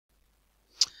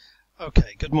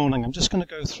Okay, good morning. I'm just going to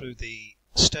go through the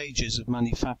stages of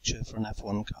manufacture for an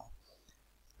F1 car.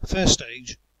 The first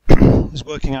stage is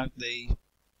working out the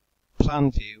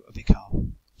plan view of your car.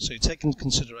 So you take into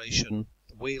consideration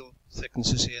the wheel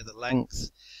thicknesses here, the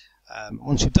length.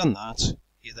 Once you've done that,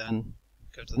 you then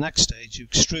go to the next stage, you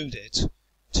extrude it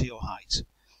to your height.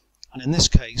 And in this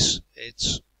case,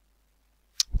 it's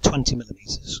 20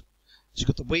 millimeters. So you've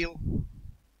got the wheel,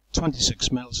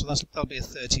 26 mil, so that'll be a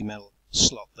 30 mil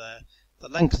slot there. The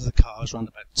length of the car is around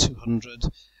about 200.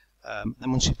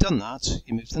 Then once you've done that,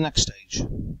 you move to the next stage,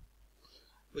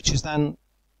 which is then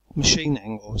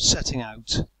machining or setting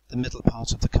out the middle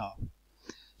part of the car.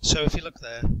 So if you look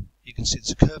there, you can see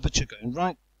there's a curvature going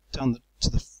right down to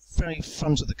the very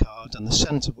front of the car, down the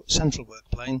central work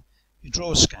plane. You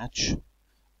draw a sketch,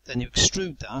 then you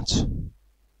extrude that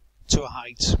to a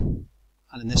height,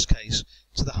 and in this case,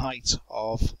 to the height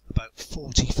of about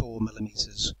 44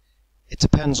 millimeters. It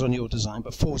depends on your design,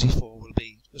 but 44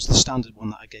 was the standard one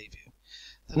that I gave you.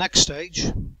 The next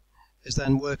stage is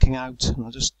then working out, and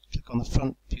I'll just click on the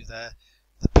front view there,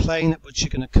 the plane at which you're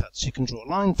going to cut. So you can draw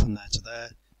a line from there to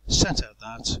there, set out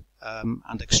that,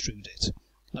 and extrude it.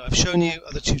 Now I've shown you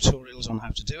other tutorials on how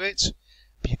to do it,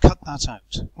 but you cut that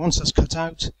out. Once that's cut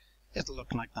out, it'll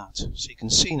look like that. So you can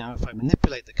see now, if I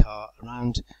manipulate the car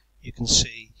around, you can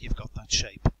see you've got that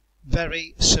shape.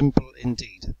 Very simple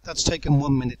indeed. That's taken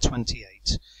 1 minute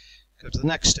 28. Go to the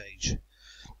next stage.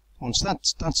 Once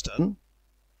that's done,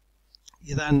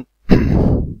 you then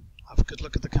have a good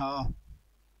look at the car.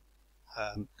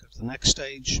 Go to the next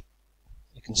stage.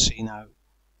 You can see now,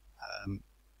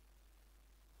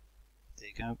 there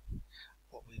you go,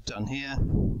 what we've done here.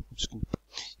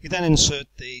 You then insert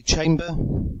the chamber,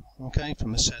 okay,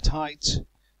 from a set height,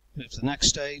 move to the next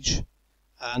stage,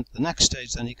 and the next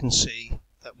stage then you can see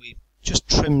that we've just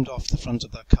trimmed off the front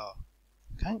of that car.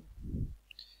 Okay,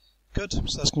 good.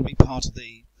 So that's going to be part of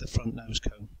the front nose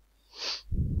cone.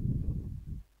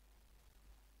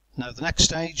 Now the next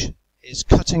stage is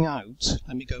cutting out.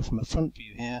 Let me go from a front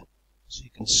view here, so you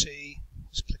can see.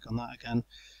 Just click on that again.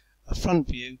 A front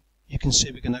view. You can see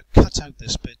we're going to cut out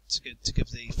this bit to give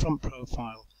the front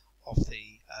profile of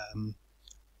the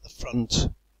front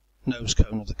nose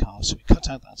cone of the car. So we cut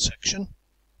out that section.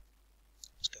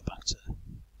 Let's go back to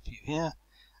view here,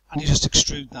 and you just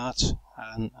extrude that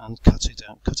and cut it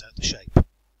out, cut out the shape.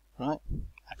 Right,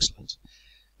 excellent.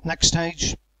 Next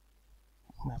stage,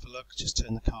 have a look. Just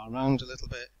turn the car around a little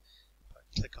bit.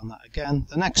 Click on that again.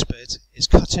 The next bit is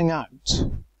cutting out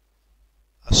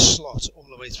a slot all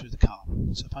the way through the car.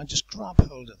 So if I just grab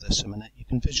hold of this a minute, you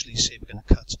can visually see we're going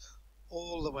to cut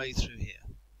all the way through here.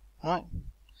 All right,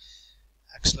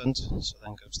 excellent. So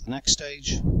then go to the next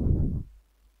stage.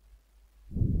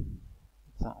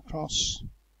 That across,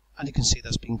 and you can see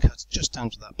that's been cut just down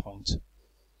to that point.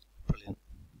 Brilliant.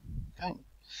 Okay,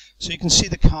 so you can see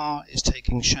the car is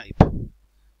taking shape.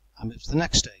 I move to the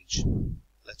next stage.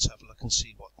 Let's have a look and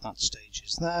see what that stage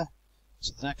is there.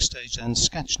 So the next stage then,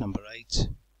 sketch number 8.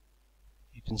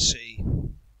 You can see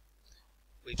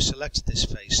we've selected this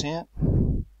face here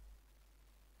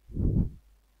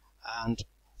and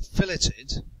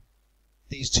filleted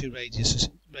these two radius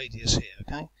here,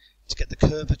 okay, to get the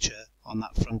curvature on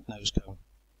that front nose cone.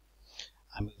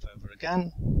 I move over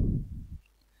again,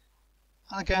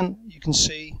 and again you can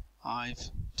see I've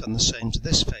done the same to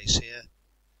this face here,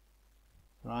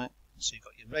 right? So you've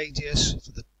got your radius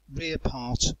for the rear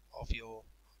part of your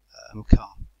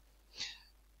car.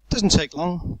 Doesn't take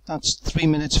long. That's 3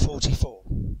 minutes 44.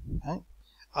 Okay,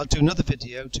 I'll do another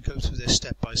video to go through this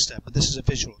step by step, but this is a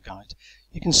visual guide.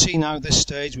 You can see now this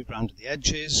stage we've rounded the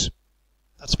edges.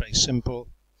 That's very simple.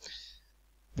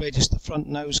 Radius the front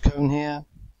nose cone here.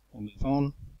 We'll move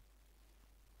on.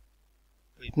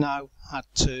 We've now had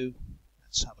to,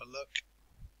 let's have a look,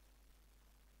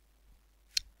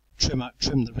 trim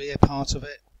the rear part of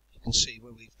it. You can see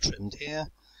where we've trimmed here.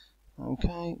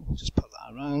 Okay, just put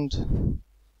that around.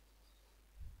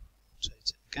 Rotate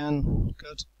it again.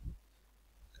 Good.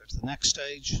 Go to the next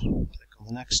stage. Click on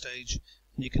the next stage,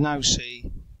 and you can now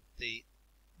see the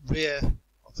rear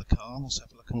of the car. Let's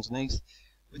have a look underneath.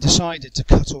 We decided to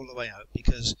cut all the way out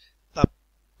because that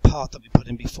part that we put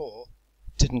in before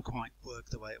didn't quite work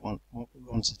the way we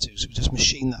wanted to, so we just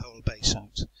machined the whole base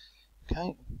out.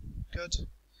 Okay, good.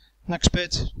 Next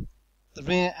bit, the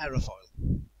rear aerofoil.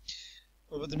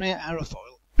 Well, with the rear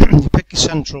aerofoil, you pick your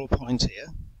central point here,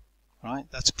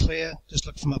 right? That's clear. Just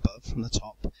look from above, from the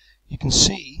top. You can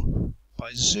see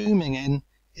by zooming in,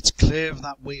 it's clear of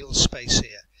that wheel space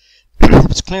here.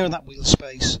 If it's clear of that wheel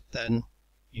space, then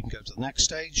you can go to the next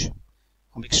stage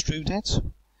and we extrude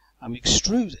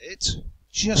it,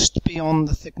 just beyond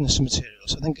the thickness of material.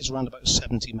 So I think it's around about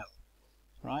 70 mil.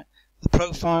 Right? The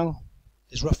profile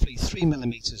is roughly 3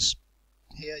 millimeters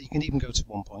here. You can even go to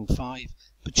 1.5,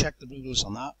 but check the rules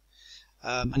on that.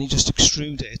 And you just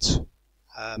extrude it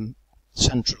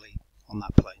centrally on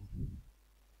that plane.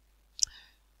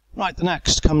 Right, the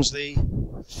next comes the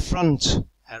front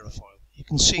aerofoil. You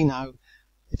can see now,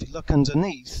 if you look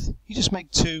underneath, you just make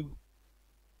 2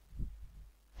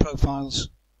 profiles,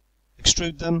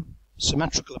 extrude them,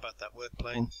 symmetrical about that work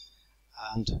plane,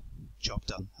 and job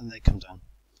done, and they come down.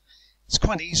 It's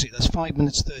quite easy. That's 5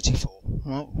 minutes 34.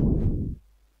 Right?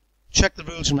 Check the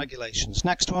rules and regulations.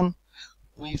 Next one,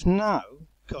 we've now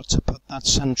got to put that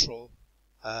central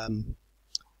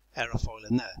aerofoil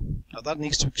in there. Now that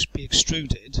needs to be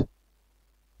extruded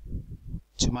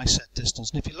to my set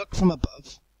distance. And if you look from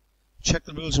above, check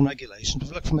the rules and regulations. If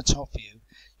you look from a top view,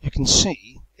 you can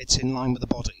see it's in line with the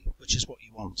body, which is what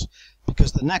you want.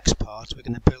 Because the next part, we're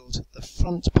going to build the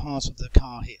front part of the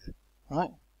car here.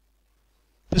 Right?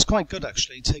 But it's quite good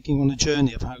actually, taking on a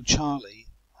journey of how Charlie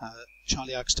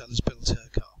Axtell has built her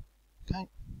car. Okay?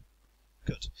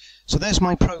 Good. So there's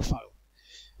my profile.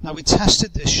 Now we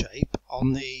tested this shape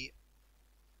on the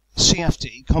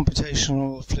CFD,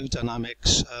 Computational Fluid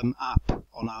Dynamics app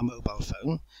on our mobile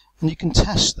phone, and you can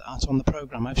test that on the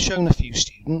program. I've shown a few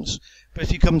students, but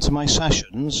if you come to my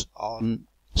sessions on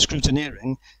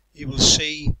scrutineering, you will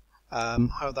see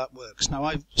how that works. Now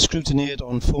I've scrutineered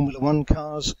on Formula 1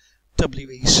 cars,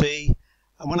 WEC,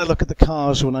 and when I look at the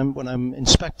cars when I'm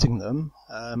inspecting them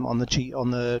on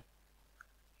the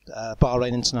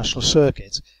Bahrain International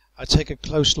Circuit, I take a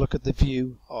close look at the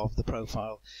view of the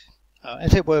profile.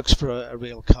 If it works for a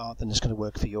real car, then it's going to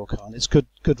work for your car, and it's good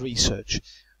research.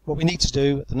 What we need to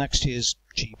do at the next year's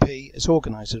GP is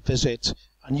organise a visit,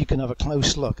 and you can have a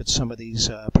close look at some of these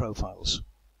profiles.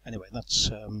 Anyway,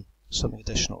 that's something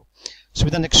additional. So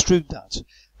we then extrude that,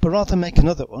 but rather than make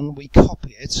another one, we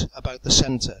copy it about the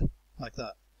centre, like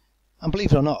that. And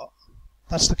believe it or not,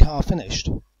 that's the car finished.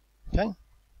 Okay?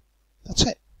 That's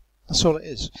it. That's all it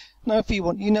is. Now if you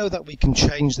want, you know that we can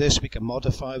change this, we can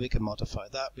modify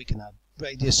that, we can add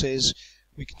radiuses,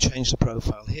 we can change the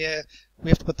profile here, we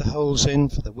have to put the holes in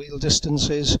for the wheel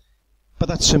distances, but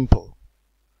that's simple.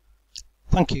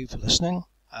 Thank you for listening,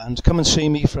 and come and see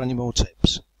me for any more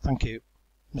tips. Thank you,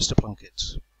 Mr. Plunkett.